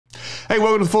Hey,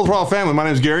 welcome to the Full Throttle family. My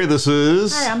name is Gary. This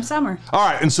is... Hi, I'm Summer. All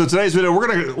right, and so today's video,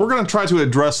 we're gonna try to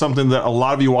address something that a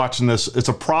lot of you watching this, it's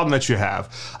a problem that you have.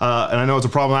 And I know it's a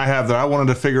problem I have that I wanted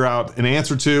to figure out an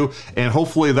answer to, and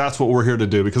hopefully that's what we're here to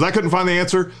do, because I couldn't find the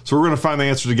answer, so we're gonna find the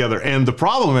answer together. And the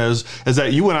problem is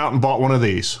that you went out and bought one of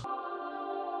these.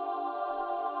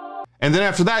 And then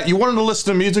after that, you wanted to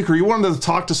listen to music, or you wanted to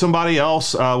talk to somebody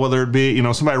else, whether it be, you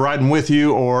know, somebody riding with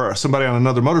you or somebody on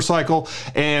another motorcycle.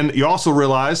 And you also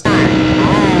realized,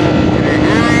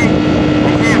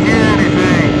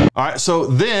 all right, so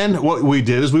then what we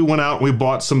did is we went out and we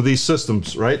bought some of these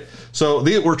systems, right? So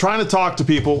we're trying to talk to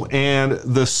people, and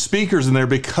the speakers in there,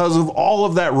 because of all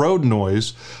of that road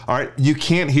noise, all right, you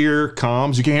can't hear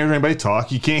comms, you can't hear anybody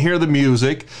talk, you can't hear the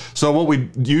music. So what we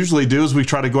usually do is we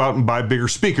try to go out and buy bigger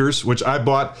speakers, which I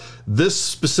bought this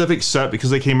specific set because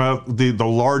they came out the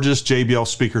largest JBL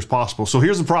speakers possible. So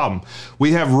here's the problem.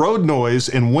 We have road noise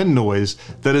and wind noise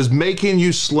that is making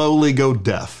you slowly go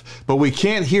deaf, but we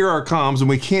can't hear our comms and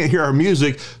we can't hear our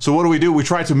music. So what do? We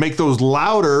try to make those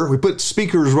louder. We put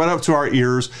speakers right up to our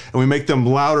ears and we make them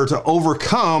louder to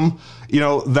overcome, you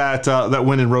know, that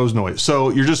wind and road noise.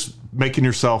 So you're just making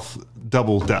yourself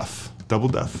double deaf. Double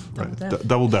deaf, right?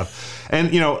 Double deaf.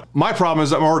 And you know, my problem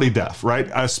is I'm already deaf, right?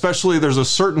 Especially there's a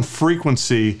certain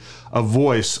frequency of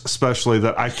voice, especially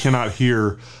that I cannot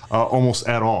hear almost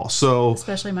at all. So,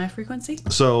 especially my frequency.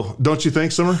 So don't you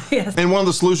think, Summer? Yes. And one of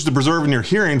the solutions to preserving your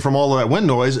hearing from all of that wind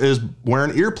noise is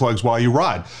wearing earplugs while you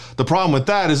ride. The problem with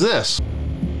that is this.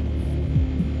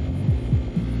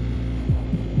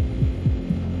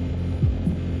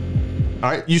 All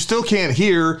right, you still can't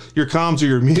hear your comms or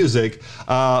your music,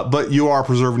 but you are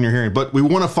preserving your hearing. But we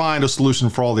want to find a solution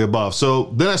for all the above.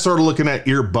 So then I started looking at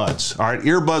earbuds. All right,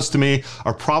 earbuds to me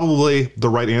are probably the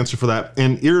right answer for that.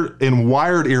 And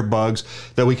wired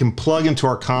earbuds that we can plug into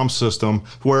our comm system,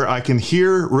 where I can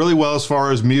hear really well as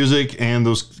far as music and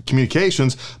those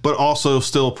communications, but also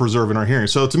still preserving our hearing.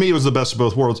 So to me, it was the best of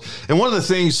both worlds. And one of the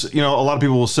things, you know, a lot of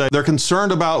people will say they're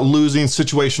concerned about losing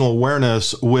situational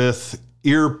awareness with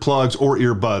earplugs or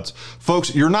earbuds.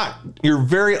 Folks, you're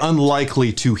very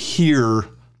unlikely to hear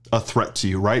a threat to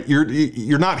you, right?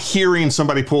 You're not hearing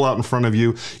somebody pull out in front of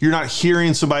you. You're not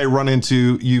hearing somebody run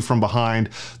into you from behind.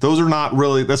 That's not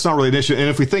really an issue. And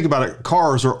if we think about it,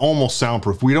 cars are almost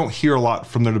soundproof. We don't hear a lot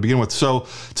from there to begin with. So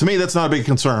to me, that's not a big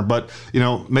concern, but you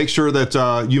know, make sure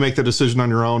that you make the decision on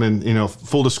your own. And you know,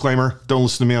 full disclaimer, don't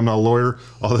listen to me, I'm not a lawyer,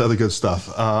 all the other good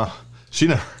stuff. She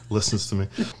never listens to me.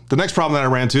 The next problem that I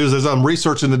ran into is as I'm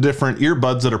researching the different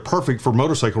earbuds that are perfect for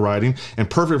motorcycle riding and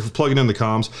perfect for plugging in the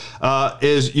comms,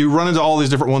 is you run into all these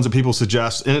different ones that people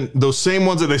suggest. And those same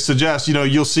ones that they suggest, you know,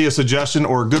 you'll see a suggestion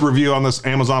or a good review on this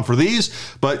Amazon for these,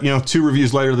 but you know, 2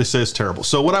 reviews later, they say it's terrible.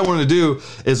 So what I wanted to do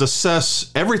is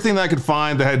assess everything that I could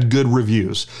find that had good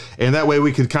reviews. And that way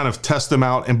we could kind of test them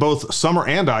out. And both Summer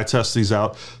and I test these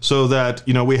out so that,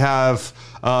 you know, we have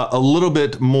a little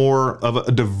bit more of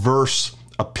a diverse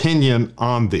opinion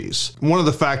on these. One of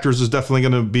the factors is definitely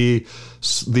going to be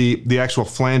the actual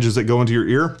flanges that go into your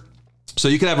ear. So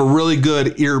you can have a really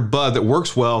good earbud that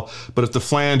works well, but if the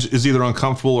flange is either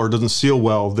uncomfortable or doesn't seal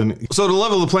well, then... So to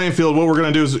level the playing field, what we're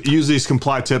going to do is use these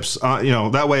comply tips. You know,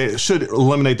 that way it should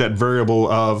eliminate that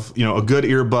variable of, you know, a good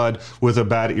earbud with a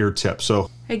bad ear tip.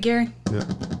 So... Hey, Gary. Yeah?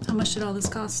 How much did all this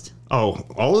cost? Oh,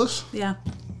 all of this? Yeah.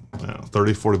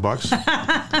 30, 40 bucks.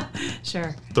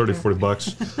 Sure. 30, 40 bucks.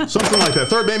 Something like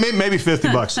that. Maybe 50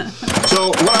 bucks. So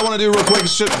what I want to do real quick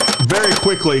is just very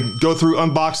quickly go through,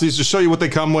 unbox these to show you what they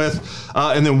come with.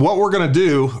 And then what we're going to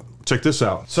do, check this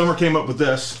out. Summer came up with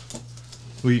this.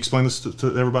 Will you explain this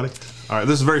to everybody? All right,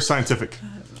 this is very scientific.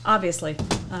 Obviously.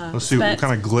 Let's see what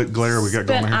kind of glare we got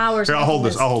going here. Here, I'll hold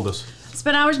this. I'll hold this.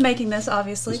 Spent hours making this,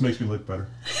 obviously. This makes me look better.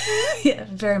 Yeah,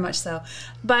 very much so.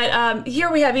 But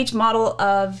here we have each model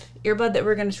of earbud that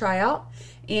we're going to try out.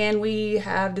 And we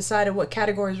have decided what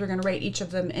categories we're going to rate each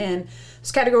of them in.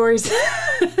 Those categories.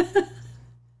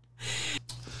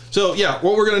 So yeah,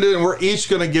 what we're going to do, and we're each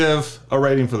going to give a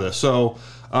rating for this. So,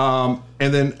 and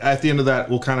then at the end of that,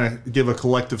 we'll kind of give a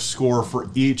collective score for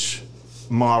each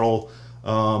model.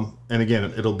 And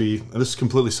again, it'll be, this is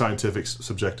completely scientific,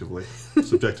 subjectively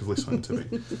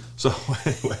scientific. So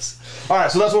anyways, all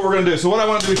right, so that's what we're going to do. So what I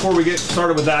want to do before we get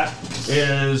started with that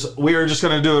is we are just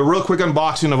going to do a real quick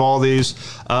unboxing of all these,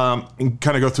 and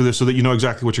kind of go through this so that you know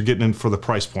exactly what you're getting in for the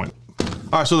price point.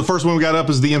 All right, so the first one we got up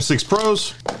is the M6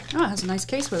 Pros. Oh, it has a nice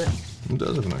case with it. It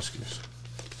does have a nice case.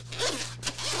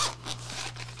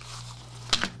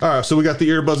 All right, so we got the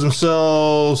earbuds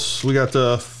themselves. We got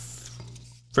the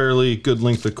fairly good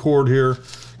length of cord here.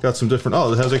 Got some different,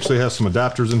 oh, it actually has some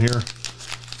adapters in here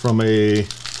from a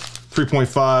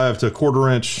 3.5 to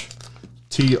 1/4 inch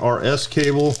TRS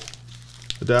cable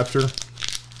adapter.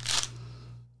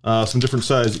 Some different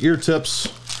size ear tips.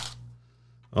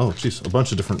 Oh, geez, a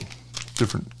bunch of different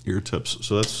ear tips.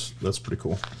 So that's pretty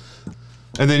cool.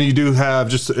 And then you do have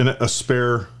just a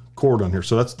spare cord on here,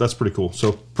 so that's pretty cool.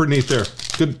 So pretty neat there.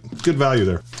 Good value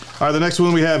there. All right, the next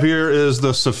one we have here is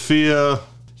the Sophia.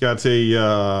 Got a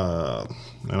I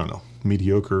don't know,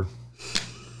 mediocre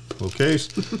little case.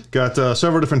 Got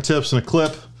several different tips and a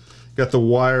clip. Got the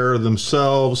wire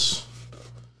themselves.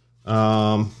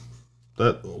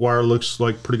 That wire looks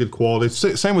like pretty good quality.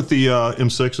 Same with the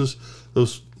M6s.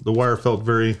 The wire felt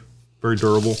very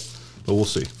durable, but we'll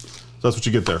see. So that's what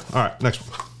you get there. All right, next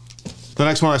one. The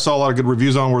next one I saw a lot of good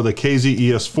reviews on were the KZ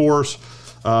ES4s.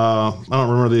 I don't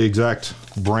remember the exact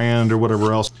brand or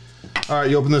whatever else. All right,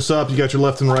 you open this up, you got your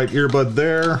left and right earbud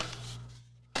there.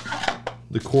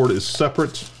 The cord is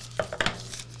separate.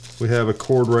 We have a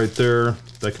cord right there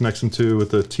that connects into with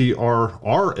the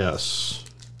TRRS.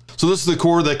 So this is the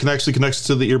cord that actually connects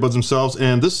to the earbuds themselves,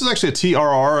 and this is actually a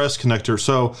TRRS connector.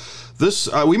 So this,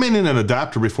 we may need an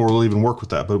adapter before we'll even work with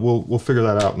that, but we'll figure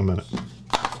that out in a minute.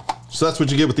 So that's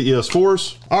what you get with the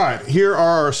ES4s. All right, here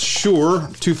are our Shure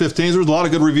 215s. There's a lot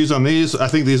of good reviews on these. I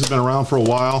think these have been around for a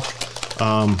while.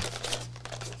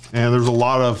 And there's a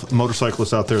lot of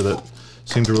motorcyclists out there that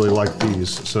seem to really like these.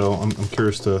 So I'm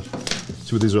curious to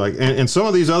see what these are like. And some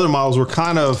of these other models are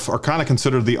kind of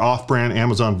considered the off-brand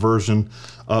Amazon version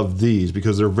of these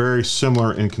because they're very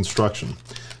similar in construction.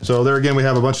 So there again, we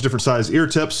have a bunch of different size ear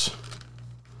tips.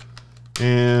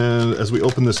 And as we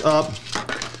open this up,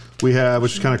 we have,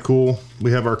 which is kind of cool,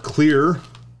 we have our clear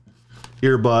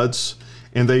earbuds,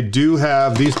 and they do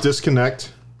have these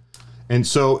disconnect. And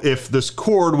so if this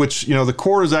cord, which, you know, the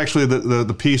cord is actually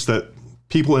the piece that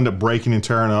people end up breaking and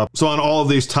tearing up. So on all of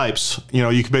these types, you know,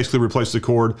 you can basically replace the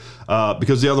cord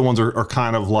because the other ones are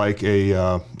kind of like a,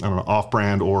 I don't know,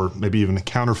 off-brand or maybe even a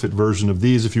counterfeit version of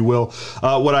these, if you will.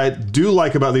 What I do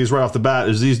like about these right off the bat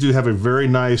is these do have a very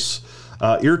nice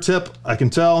ear tip. I can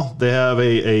tell they have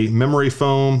a memory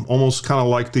foam, almost kind of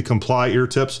like the Comply ear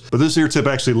tips, but this ear tip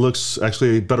actually looks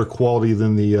better quality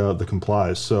than the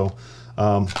Complies. So,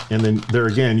 and then there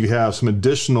again, you have some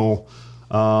additional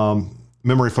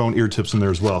memory foam ear tips in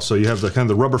there as well. So you have the kind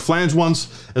of the rubber flange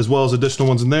ones as well as additional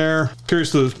ones in there.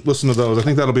 Curious to listen to those. I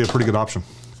think that'll be a pretty good option.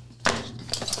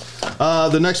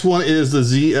 The next one is the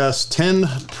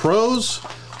ZS10 Pros.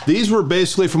 These were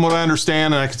basically, from what I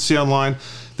understand and I could see online,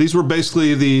 these were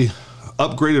basically the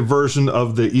upgraded version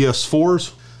of the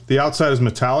ES4s. The outside is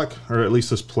metallic, or at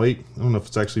least this plate. I don't know if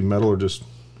it's actually metal or just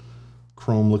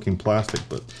chrome looking plastic,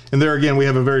 but, and there again, we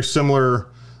have a very similar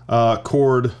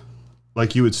cord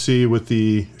like you would see with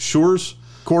the Shures.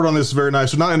 Cord on this is very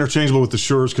nice. They're not interchangeable with the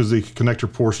Shures because the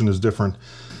connector portion is different.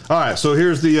 All right, so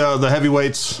here's the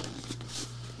heavyweights,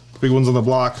 big ones on the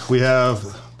block. We have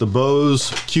the Bose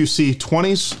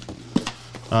QC20s.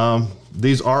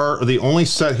 These are the only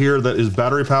set here that is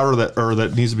battery powered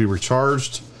that needs to be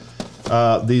recharged.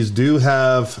 These do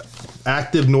have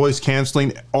active noise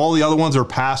canceling. All the other ones are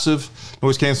passive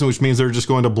noise canceling, which means they're just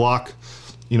going to block,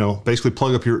 you know, basically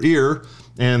plug up your ear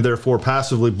and therefore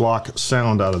passively block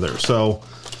sound out of there. So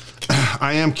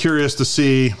I am curious to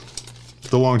see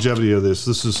the longevity of this.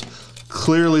 This is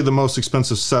clearly the most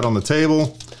expensive set on the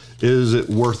table. Is it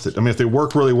worth it? I mean, if they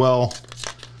work really well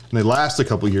and they last a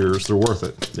couple years, they're worth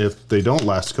it. If they don't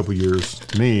last a couple years,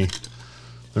 to me,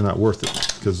 they're not worth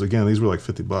it. Because again, these were like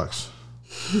 50 bucks,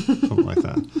 something like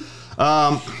that.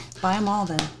 Buy them all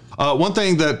then. One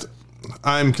thing that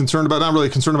I'm concerned about, not really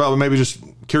concerned about, but maybe just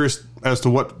curious as to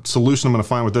what solution I'm going to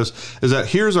find with this, is that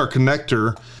here's our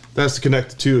connector. That's to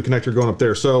connect to a connector going up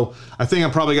there. So I think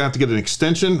I'm probably going to have to get an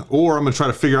extension, or I'm going to try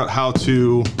to figure out how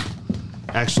to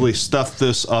actually stuff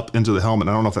this up into the helmet.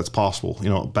 I don't know if that's possible, you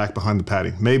know, back behind the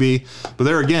padding, maybe. But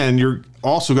there again, you're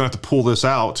also going to have to pull this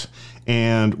out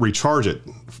and recharge it.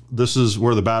 This is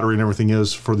where the battery and everything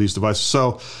is for these devices.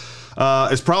 So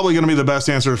it's probably going to be the best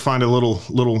answer to find a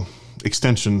little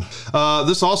extension.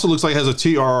 This also looks like it has a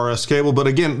TRRS cable, but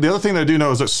again, the other thing that I do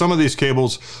know is that some of these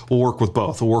cables will work with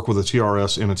both. They'll work with a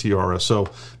TRS and a TRS, so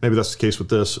maybe that's the case with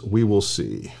this. We will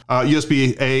see.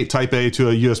 USB-A, Type A to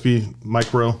a USB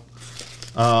micro.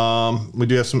 We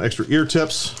do have some extra ear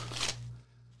tips.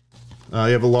 You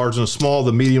have a large and a small.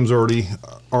 The medium's already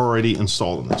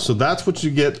installed in this. So that's what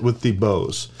you get with the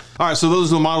Bose. All right, so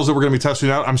those are the models that we're going to be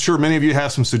testing out. I'm sure many of you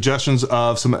have some suggestions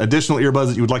of some additional earbuds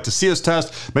that you would like to see us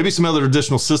test, maybe some other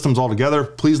additional systems altogether.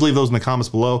 Please leave those in the comments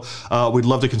below. We'd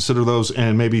love to consider those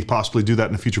and maybe possibly do that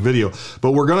in a future video.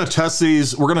 But we're going to test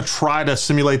these. We're going to try to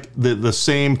simulate the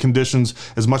same conditions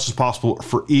as much as possible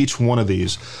for each one of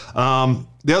these.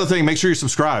 The other thing, make sure you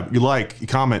subscribe, you like, you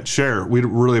comment, share. We'd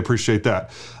really appreciate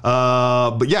that.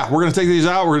 But yeah, we're gonna take these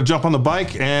out. We're gonna jump on the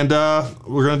bike and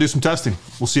we're gonna do some testing.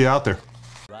 We'll see you out there.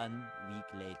 1 week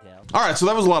later. All right, so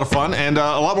that was a lot of fun and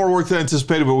a lot more work than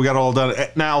anticipated, but we got it all done.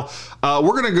 Now,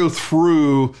 we're gonna go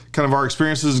through kind of our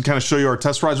experiences and kind of show you our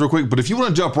test rides real quick. But if you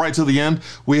wanna jump right to the end,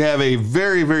 we have a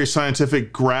very, very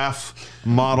scientific graph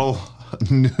model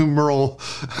numeric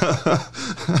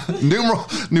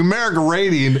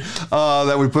rating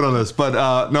that we put on this.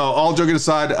 But no, all joking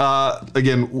aside,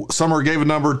 again, Summer gave a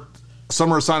number.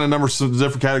 Summer assigned a number to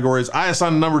different categories. I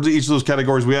assigned a number to each of those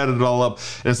categories. We added it all up,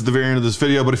 and it's at the very end of this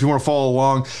video. But if you want to follow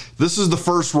along, this is the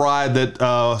first ride that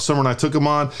Summer and I took him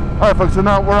on. All right, folks, so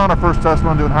now we're on our first test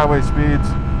run doing highway speeds.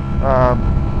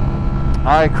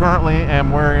 I currently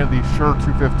am wearing the Shure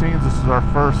 215s. This is our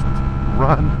first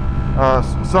run.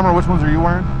 Summer, which ones are you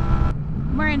wearing?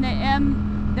 I'm wearing the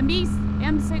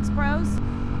M6 Pros.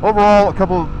 Overall, a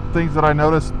couple of things that I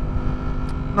noticed.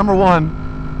 Number one,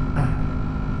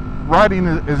 riding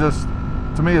is just,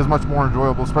 to me, is much more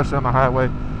enjoyable, especially on the highway.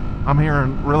 I'm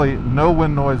hearing really no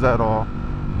wind noise at all.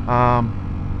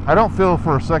 I don't feel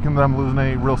for a second that I'm losing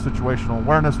any real situational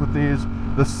awareness with these.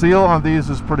 The seal on these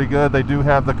is pretty good. They do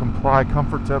have the Comply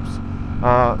comfort tips,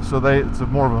 so it's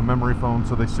more of a memory foam,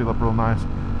 so they seal up real nice.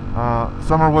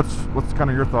 Summer, what's kind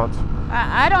of your thoughts?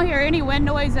 I don't hear any wind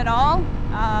noise at all.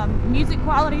 Music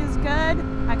quality is good.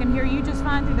 I can hear you just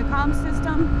fine through the comm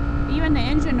system. Even the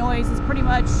engine noise is pretty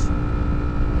much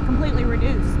completely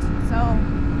reduced. So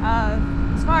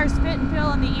as far as fit and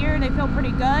feel in the ear, they feel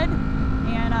pretty good.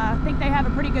 And I think they have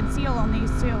a pretty good seal on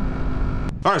these too.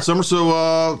 All right, Summer,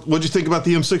 so what'd you think about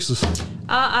the M6s?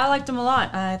 I liked them a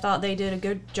lot. I thought they did a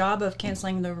good job of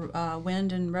canceling the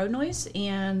wind and road noise,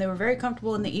 and they were very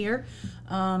comfortable in the ear,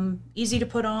 easy to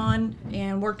put on,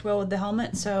 and worked well with the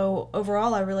helmet. So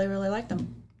overall, I really, really liked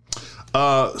them.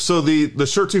 So the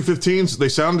Shure 215s, they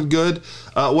sounded good.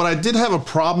 What I did have a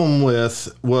problem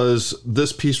with was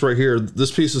this piece right here.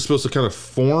 This piece is supposed to kind of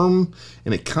form,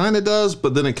 and it kind of does,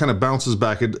 but then it kind of bounces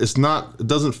back. It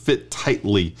doesn't fit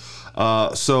tightly.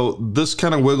 So this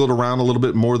kind of wiggled around a little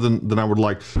bit more than I would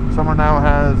like. Summer now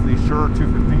has the Shure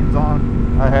 215s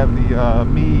on. I have the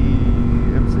Me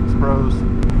M6 Pros.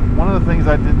 One of the things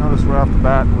I did notice right off the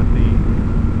bat with the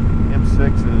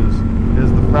M6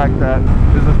 is the fact that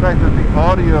the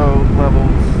audio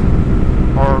levels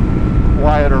are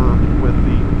quieter with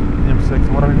the M6.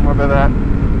 And what I mean by that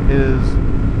is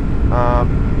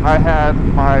I had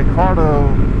my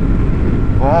Cardo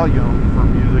volume for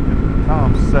music and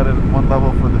comms set at one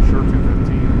level for the Shure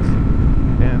 215s,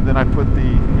 and then I put the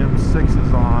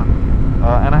M6s on,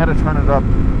 and I had to turn it up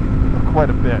quite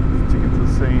a bit to get to the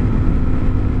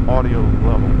same audio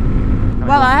level.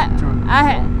 Well, I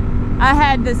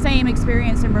had the same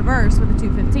experience in reverse with the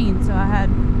 215, so I had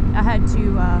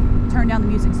to turn down the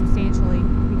music substantially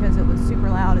because it was super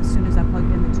loud as soon as I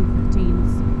plugged in the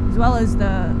 215s, as well as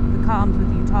the comms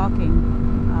with you talking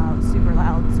was super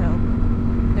loud. So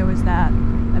there was that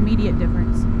immediate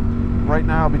difference. Right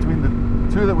now, between the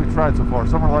two that we've tried so far,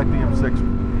 some are like the M6s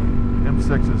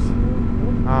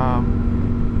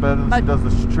better than she does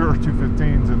the Shure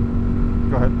 215s.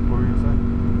 And go ahead, what were you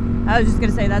gonna say? I was just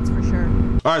gonna say that's for sure.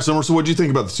 All right, Summer, so what do you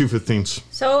think about the 215s?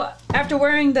 So after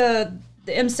wearing the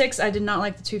M6, I did not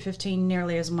like the 215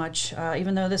 nearly as much,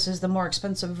 even though this is the more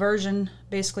expensive version.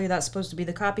 Basically, that's supposed to be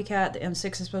the copycat. The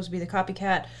M6 is supposed to be the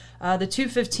copycat. The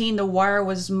 215, the wire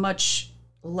was much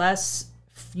less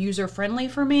user-friendly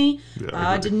for me.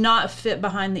 Yeah, did not fit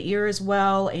behind the ear as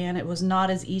well, and it was not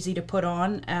as easy to put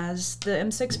on as the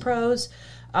M6 Pros.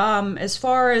 As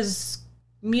far as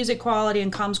music quality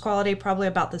and comms quality, probably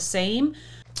about the same.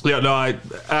 Yeah, no,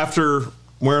 after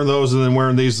wearing those and then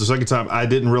wearing these the second time, I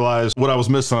didn't realize what I was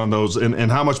missing on those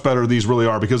and how much better these really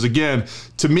are. Because again,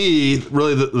 to me,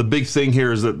 really the big thing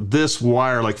here is that this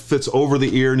wire like fits over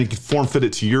the ear and you can form fit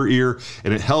it to your ear,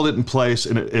 and it held it in place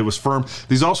and it was firm.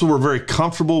 These also were very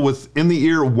comfortable within the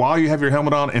ear while you have your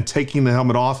helmet on and taking the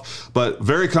helmet off, but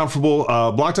very comfortable,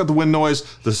 blocked out the wind noise.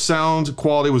 The sound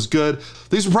quality was good.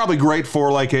 These are probably great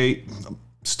for like a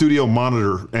studio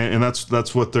monitor, and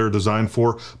that's what they're designed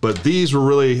for, but these were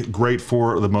really great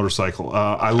for the motorcycle.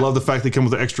 I love the fact they come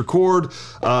with an extra cord,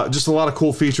 just a lot of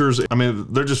cool features. I mean,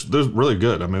 they're really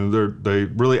good. I mean, they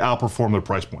really outperform their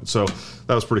price point, so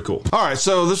that was pretty cool. All right,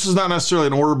 so this is not necessarily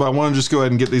an order, but I want to just go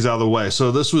ahead and get these out of the way.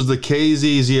 So this was the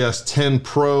KZ ES10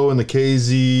 Pro and the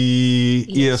KZ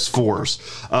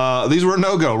ES4s. These were a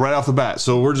no-go right off the bat,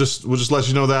 so we'll just let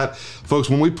you know that, folks.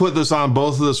 When we put this on,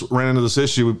 both of us ran into this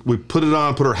issue. We put it on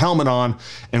on, put her helmet on,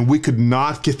 and we could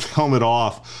not get the helmet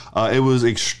off. It was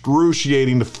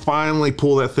excruciating to finally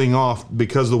pull that thing off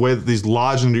because of the way that these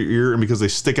lodge into your ear and because they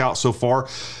stick out so far.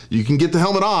 You can get the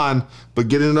helmet on, but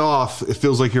getting it off, it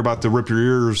feels like you're about to rip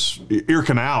your ear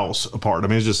canals apart. I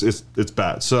mean, it's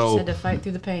bad. So just had to fight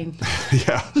through the pain.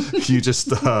 yeah, you just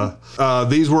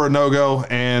these were a no-go,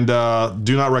 and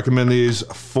do not recommend these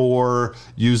for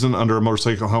using under a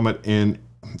motorcycle helmet in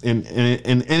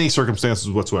any circumstances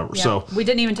whatsoever. Yeah, so we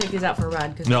didn't even take these out for a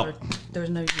ride because No. there was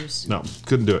no use. no,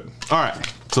 couldn't do it. All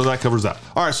right, so that covers that.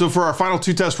 All right, so for our final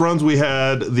 2 test runs, we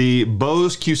had the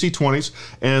Bose QC20s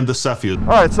and the Cephia. All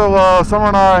right, so Summer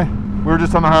and I, we were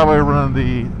just on the highway running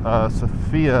the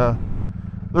Sophia.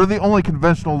 They're the only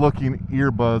conventional looking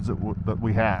earbuds that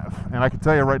we have. And I can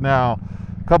tell you right now,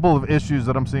 a couple of issues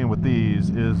that I'm seeing with these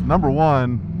is, number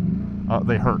one,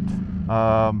 they hurt.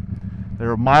 They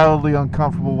were mildly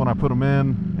uncomfortable when I put them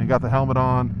in and got the helmet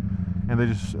on, and they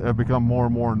just have become more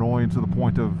and more annoying to the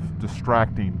point of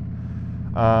distracting.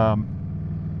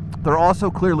 They're also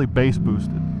clearly bass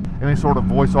boosted. Any sort of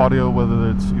voice audio,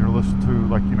 whether it's you're listening to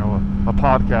like a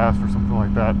podcast or something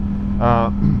like that,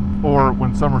 or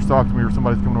when Summer's talking to me or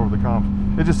somebody's coming over the comms,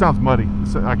 it just sounds muddy.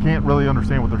 I can't really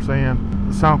understand what they're saying.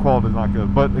 The sound quality is not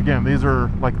good. But again, these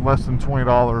are like less than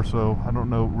 $20, so I don't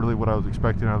know really what I was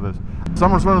expecting out of this.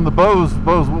 Summer's running the Bose.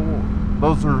 Those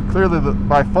are clearly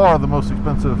by far the most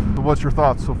expensive. What's your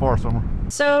thoughts so far, Summer?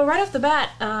 So right off the bat,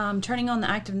 turning on the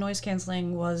active noise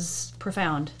canceling was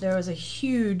profound. There was a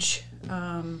huge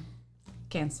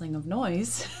canceling of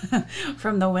noise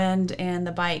from the wind and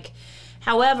the bike.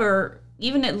 However,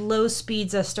 even at low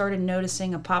speeds, I started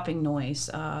noticing a popping noise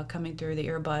coming through the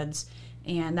earbuds,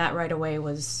 and that right away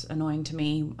was annoying to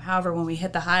me. However, when we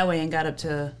hit the highway and got up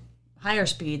to higher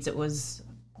speeds, it was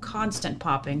constant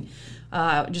popping.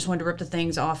 I just wanted to rip the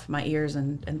things off my ears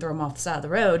and throw them off the side of the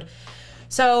road.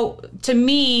 So to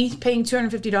me, paying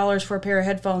 $250 for a pair of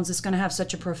headphones that's going to have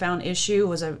such a profound issue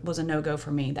was a no-go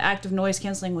for me. The active noise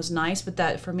canceling was nice, but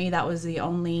that for me, that was the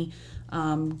only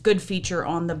good feature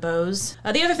on the Bose.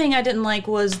 The other thing I didn't like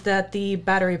was that the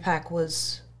battery pack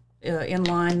was in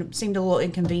line, seemed a little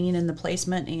inconvenient in the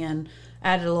placement, and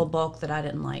added a little bulk that I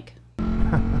didn't like.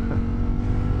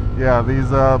 Yeah, these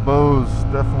Bose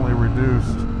definitely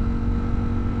reduced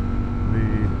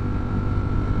the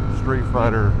Street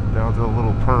Fighter down to a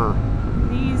little purr.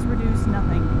 These reduce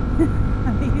nothing.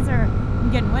 These are,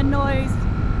 I'm getting wind noise,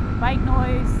 bike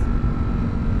noise.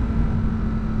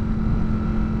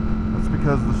 That's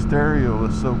because the stereo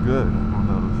is so good. I'll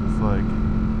notice it's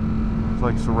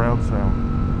like surround sound.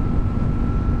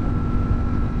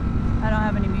 I don't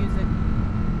have any music.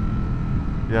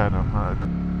 Yeah, I know.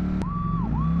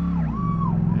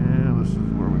 And this is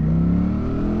where we go.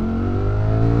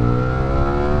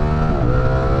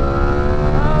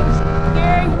 Oh,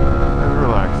 Gary. Hey,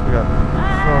 relax. We got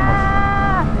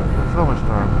so much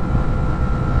time.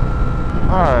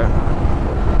 All right.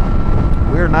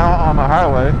 We are now on the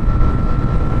highway,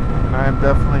 and I am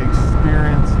definitely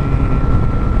experiencing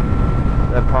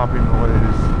that popping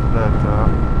noise that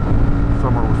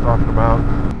Summer was talking about.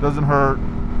 Doesn't hurt.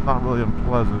 Not really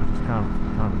unpleasant. It's just kind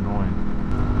of annoying.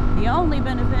 The only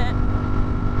benefit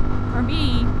for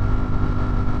me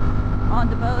on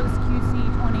the Bose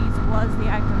QC20s was the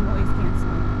active noise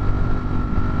canceling.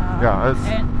 Yeah,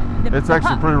 it's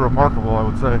actually pretty remarkable, I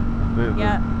would say.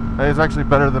 It's actually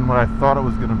better than what I thought it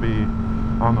was going to be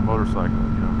on the motorcycle.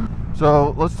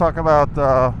 So let's talk about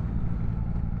the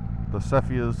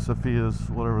Cephias,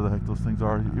 whatever the heck those things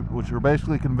are, which are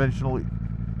basically conventional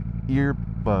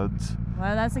earbuds.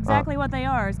 Well, that's exactly what they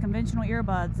are, is conventional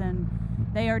earbuds, and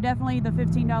they are definitely the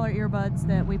 $15 earbuds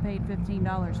that we paid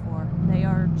 $15 for. They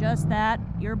are just that,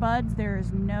 earbuds. There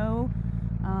is no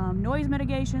noise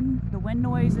mitigation. The wind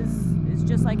noise is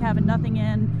just like having nothing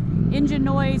in. Engine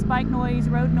noise, bike noise,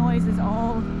 road noise is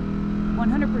all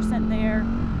 100% there,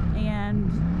 and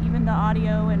even the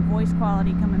audio and voice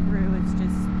quality coming through is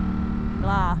just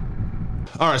blah.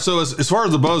 All right, so as far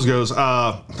as the Bose goes,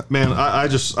 man, I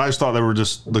just thought they were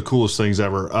just the coolest things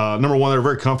ever. Number one, they're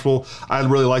very comfortable. I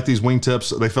really like these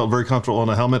wingtips. They felt very comfortable on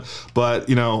the helmet. But,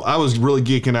 I was really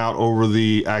geeking out over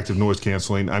the active noise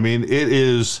canceling. I mean,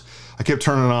 I kept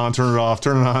turning it on, turning it off,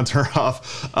 turning it on, turning it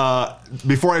off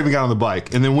before I even got on the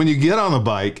bike. And then when you get on the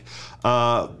bike,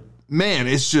 man,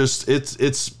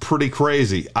 it's pretty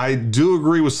crazy. I do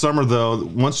agree with Summer, though.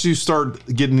 Once you start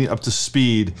getting up to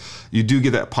speed, you do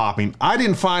get that popping. I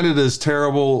didn't find it as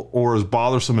terrible or as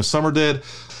bothersome as Summer did.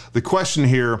 The question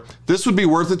here, this would be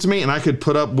worth it to me, and I could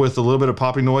put up with a little bit of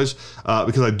popping noise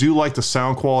because I do like the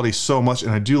sound quality so much,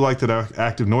 and I do like that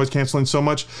active noise canceling so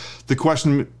much. The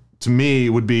question to me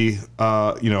would be,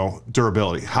 you know,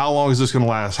 durability. How long is this going to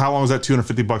last? How long is that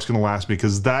 $250 going to last?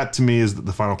 Because that to me is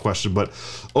the final question. But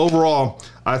overall,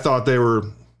 I thought they were,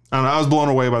 I don't know, I was blown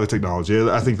away by the technology.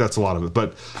 I think that's a lot of it.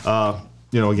 But,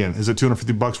 you know, again, is it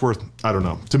 $250 worth? I don't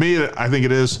know. To me, I think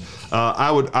it is.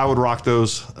 I would rock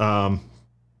those.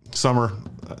 Summer,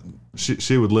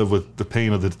 she would live with the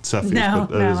pain of the Cepheus. No,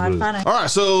 I'm fine. All right,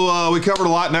 so we covered a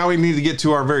lot. Now we need to get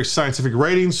to our very scientific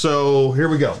rating. So here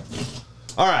we go.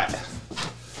 All right.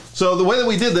 So the way that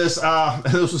we did this,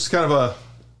 this was kind of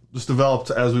just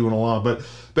developed as we went along. But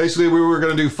basically, we were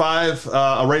going to do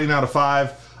a rating out of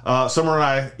 5. Summer and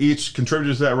I each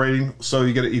contributed to that rating, so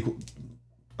you get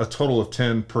a total of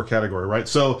 10 per category, right?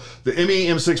 So the ME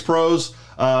M6 Pros,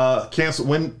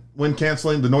 wind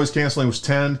canceling, the noise canceling was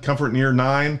 10, comfort and ear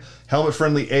 9, helmet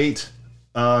friendly 8,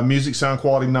 music sound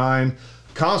quality 9,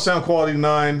 comm sound quality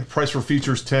 9, price for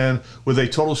features 10, with a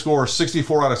total score of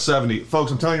 64 out of 70.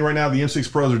 Folks, I'm telling you right now, the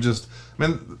M6 Pros are just,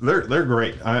 man, they're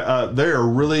great. They are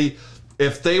really,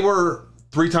 if they were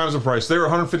 3 times the price, they were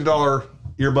 $150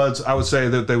 earbuds, I would say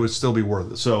that they would still be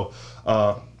worth it. So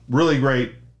really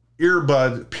great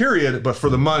earbud, period, but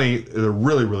for the money, they're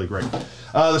really, really great.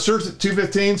 The Shure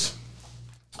 215s,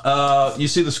 you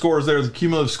see the scores there, the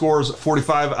cumulative scores,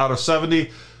 45 out of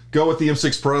 70. Go with the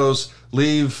M6 Pros,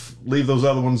 leave those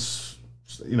other ones,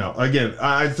 you know, again,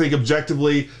 I think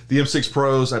objectively, the M6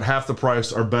 Pros at half the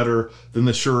price are better than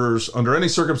the Shures under any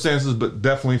circumstances, but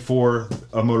definitely for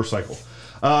a motorcycle.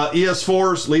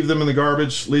 ES4s, leave them in the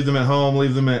garbage, leave them at home,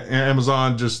 leave them at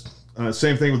Amazon, just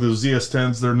same thing with the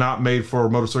ZS10s. They're not made for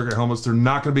motorcycle helmets. They're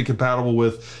not going to be compatible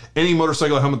with any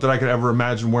motorcycle helmet that I could ever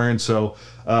imagine wearing, so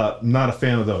not a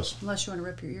fan of those. Unless you want to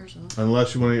rip your ears off.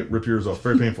 Unless you want to rip your ears off.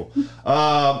 Very painful.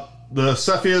 The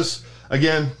Cepheus,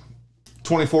 again,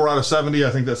 24 out of 70.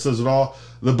 I think that says it all.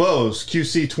 The Bose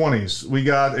QC20s, we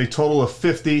got a total of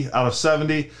 50 out of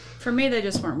 70. For me, they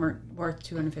just weren't worth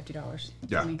 $250.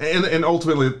 Yeah, and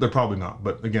ultimately they're probably not.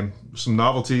 But again, some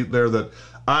novelty there that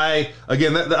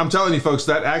I'm telling you folks,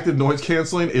 that active noise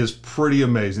canceling is pretty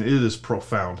amazing. It is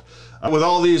profound. With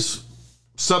all these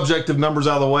subjective numbers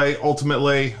out of the way,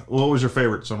 ultimately, what was your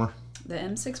favorite, Summer? The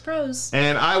M6 Pros.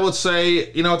 And I would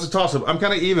say, you know, it's a toss-up. I'm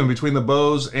kind of even between the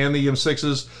Bose and the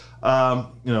M6s.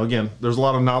 You know, again, there's a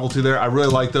lot of novelty there. I really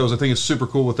like those. I think it's super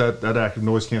cool with that active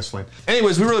noise canceling.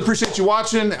 Anyways, we really appreciate you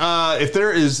watching. If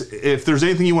there's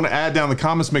anything you want to add down in the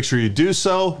comments, make sure you do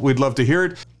so. We'd love to hear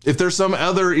it. If there's some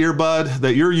other earbud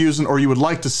that you're using or you would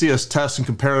like to see us test and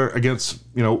compare against,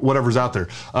 you know, whatever's out there,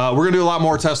 we're gonna do a lot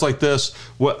more tests like this,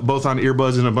 both on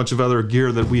earbuds and a bunch of other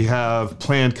gear that we have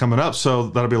planned coming up. So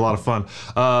that'll be a lot of fun.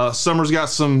 Summer's got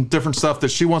some different stuff that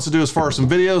she wants to do as far as some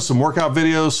videos, some workout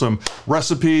videos, some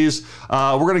recipes.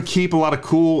 We're gonna keep a lot of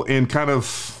cool and kind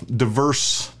of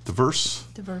diverse,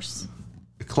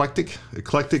 eclectic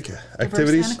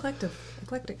activities. Eclective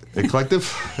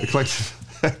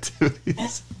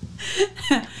activities.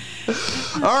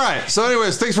 All right, so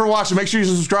anyways, thanks for watching. Make sure you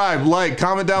subscribe, like,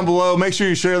 comment down below. Make sure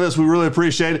you share this. We really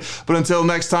appreciate it. But until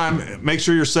next time, make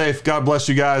sure you're safe. God bless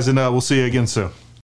you guys, and we'll see you again soon.